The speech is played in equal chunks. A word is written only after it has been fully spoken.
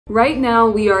Right now,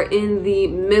 we are in the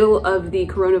middle of the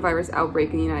coronavirus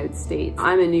outbreak in the United States.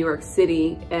 I'm in New York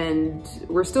City and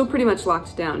we're still pretty much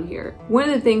locked down here. One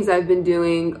of the things I've been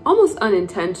doing almost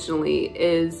unintentionally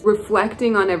is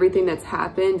reflecting on everything that's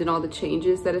happened and all the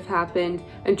changes that have happened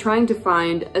and trying to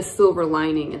find a silver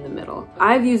lining in the middle.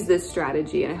 I've used this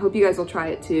strategy and I hope you guys will try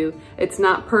it too. It's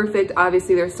not perfect.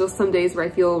 Obviously, there's still some days where I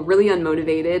feel really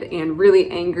unmotivated and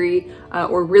really angry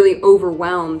or really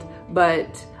overwhelmed,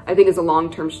 but I think as a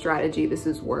long-term strategy, this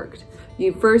has worked.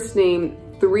 You first name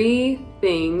 3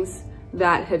 things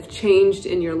that have changed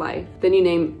in your life. Then you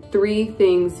name 3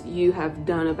 things you have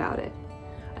done about it.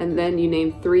 And then you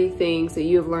name 3 things that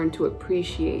you have learned to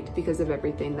appreciate because of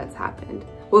everything that's happened.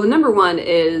 Well, the number 1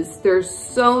 is there's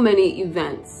so many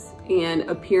events and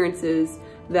appearances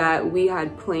that we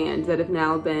had planned that have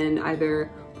now been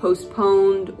either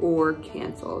postponed or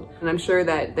canceled. And I'm sure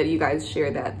that you guys share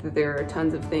that there are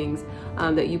tons of things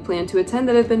that you plan to attend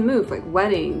that have been moved, like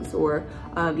weddings or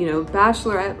you know,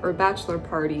 bachelorette or bachelor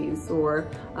parties or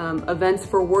events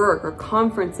for work or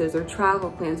conferences or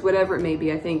travel plans, whatever it may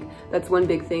be. I think that's one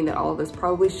big thing that all of us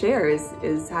probably share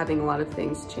is having a lot of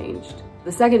things changed.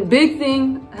 The second big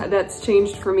thing that's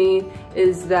changed for me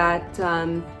is that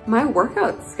my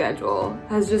workout schedule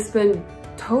has just been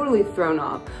totally thrown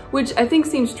off, which I think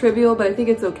seems trivial, but I think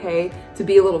it's okay to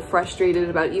be a little frustrated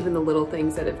about even the little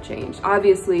things that have changed.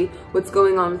 Obviously, what's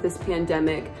going on with this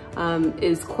pandemic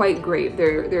is quite grave.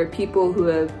 There are people who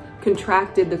have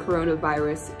contracted the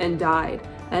coronavirus and died,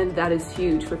 and that is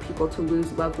huge for people to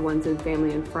lose loved ones and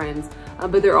family and friends.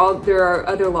 But there are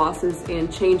other losses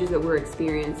and changes that we're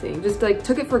experiencing. Just like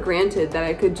took it for granted that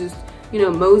I could just, you know,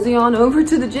 mosey on over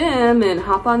to the gym and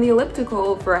hop on the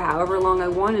elliptical for however long I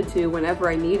wanted to, whenever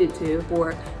I needed to,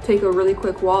 or take a really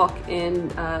quick walk in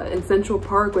Central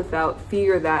Park without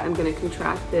fear that I'm gonna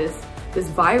contract this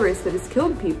virus that has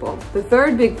killed people. The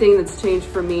third big thing that's changed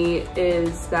for me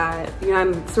is that, you know,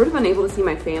 I'm sort of unable to see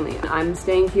my family. I'm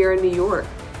staying here in New York.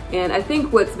 And I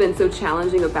think what's been so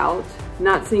challenging about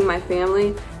not seeing my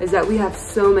family is that we have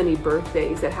so many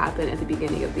birthdays that happen at the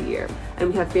beginning of the year. And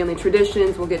we have family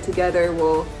traditions, we'll get together,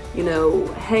 we'll, you know,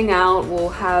 hang out, we'll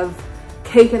have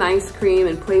cake and ice cream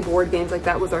and play board games. Like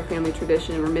that was our family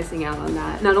tradition and we're missing out on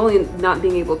that. Not only not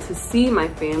being able to see my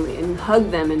family and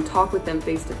hug them and talk with them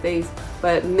face to face,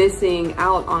 but missing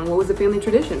out on what was a family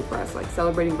tradition for us, like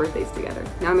celebrating birthdays together.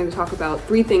 Now I'm going to talk about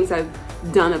 3 things I've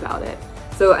done about it.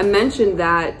 So I mentioned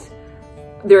that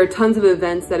there are tons of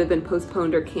events that have been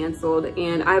postponed or canceled,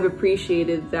 and I've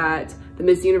appreciated that the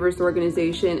Miss Universe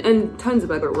organization and tons of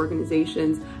other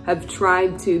organizations have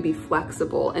tried to be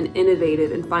flexible and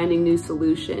innovative in finding new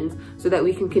solutions so that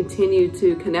we can continue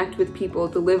to connect with people,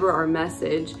 deliver our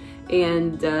message,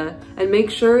 and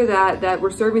make sure that we're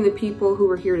serving the people who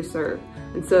we're here to serve.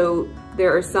 And so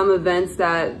there are some events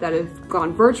that have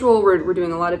gone virtual. We're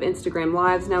doing a lot of Instagram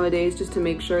lives nowadays just to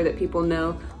make sure that people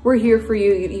know we're here for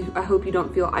you. I hope you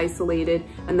don't feel isolated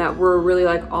and that we're really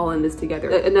like all in this together.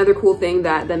 Another cool thing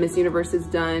that Miss Universe has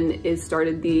done is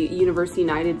started the Universe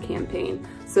United campaign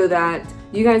so that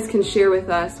you guys can share with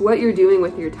us what you're doing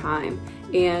with your time,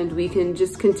 and we can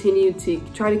just continue to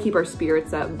try to keep our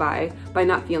spirits up by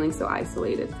not feeling so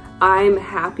isolated. I'm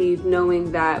happy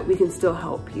knowing that we can still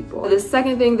help people. The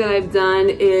second thing that I've done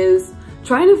is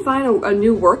trying to find a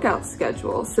new workout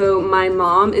schedule. So my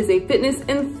mom is a fitness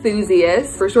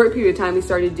enthusiast. For a short period of time, we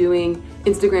started doing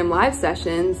Instagram live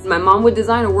sessions. My mom would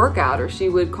design a workout, or she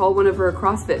would call one of her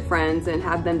CrossFit friends and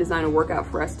have them design a workout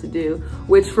for us to do,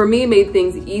 which for me made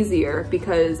things easier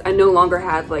because I no longer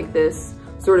had like this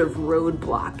sort of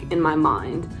roadblock in my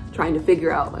mind trying to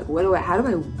figure out like how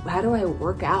do I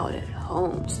work out at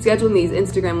home. Scheduling these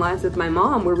Instagram lives with my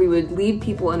mom where we would lead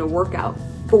people in a workout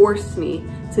forced me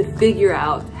to figure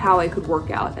out how I could work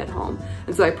out at home.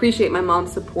 And so I appreciate my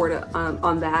mom's support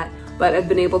on that, but I've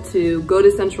been able to go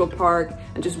to Central Park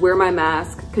and just wear my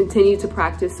mask, continue to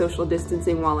practice social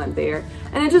distancing while I'm there.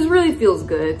 And it just really feels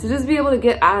good to just be able to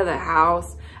get out of the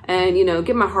house and, you know,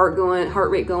 get my heart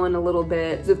rate going a little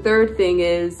bit. The third thing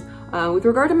is with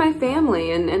regard to my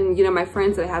family and you know, my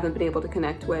friends that I haven't been able to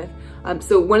connect with.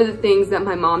 So one of the things that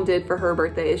my mom did for her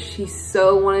birthday is she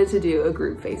so wanted to do a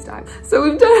group FaceTime. So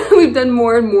we've done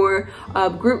more and more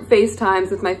group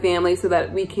FaceTimes with my family so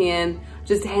that we can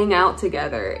just hang out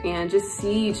together and just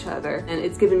see each other. And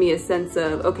it's given me a sense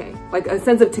of, okay, like a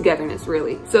sense of togetherness,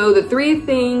 really. So the 3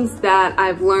 things that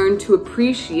I've learned to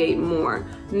appreciate more.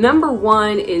 Number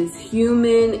 1 is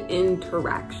human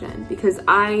interaction, because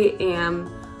I am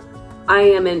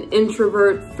an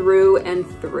introvert through and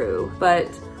through, but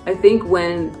I think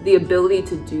when the ability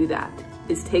to do that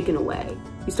is taken away,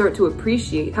 you start to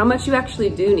appreciate how much you actually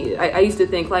do need it. I used to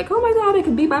think like, oh my God, I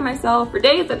could be by myself for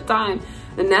days at a time.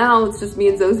 And now it's just me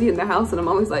and Zosie in the house, and I'm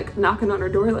always like knocking on her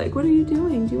door like, what are you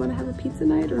doing? Do you want to have a pizza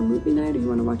night or a movie night? Or you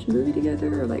want to watch a movie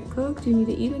together or like cook? Do you need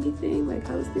to eat anything? Like,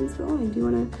 how's things going? Do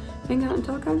you want to hang out and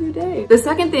talk? How's your day? The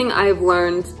second thing I've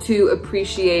learned to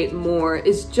appreciate more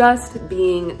is just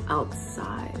being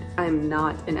outside. I'm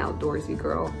not an outdoorsy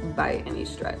girl by any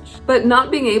stretch. But not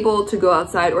being able to go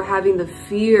outside or having the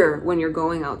fear when you're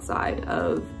going outside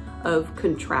of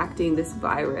contracting this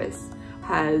virus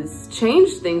has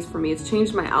changed things for me. It's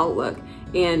changed my outlook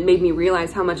and made me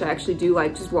realize how much I actually do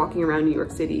like just walking around New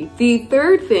York City. The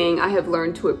third thing I have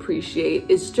learned to appreciate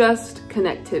is just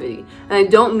connectivity. And I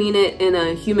don't mean it in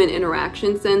a human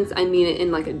interaction sense, I mean it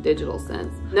in like a digital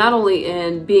sense. Not only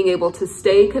in being able to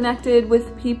stay connected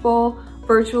with people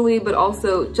virtually, but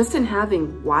also just in having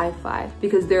Wi-Fi,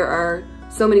 because there are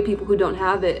so many people who don't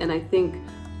have it, and I think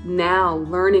now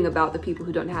learning about the people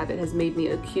who don't have it has made me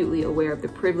acutely aware of the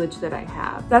privilege that I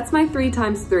have. That's my 3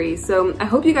 times 3. So I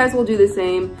hope you guys will do the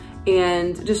same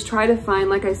and just try to find,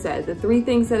 like I said, the 3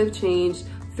 things that have changed,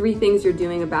 3 things you're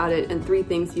doing about it, and 3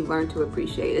 things you've learned to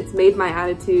appreciate. It's made my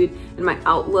attitude and my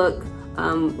outlook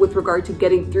with regard to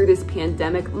getting through this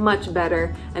pandemic much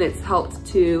better, and it's helped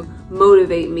to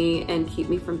motivate me and keep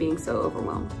me from being so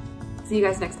overwhelmed. See you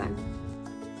guys next time.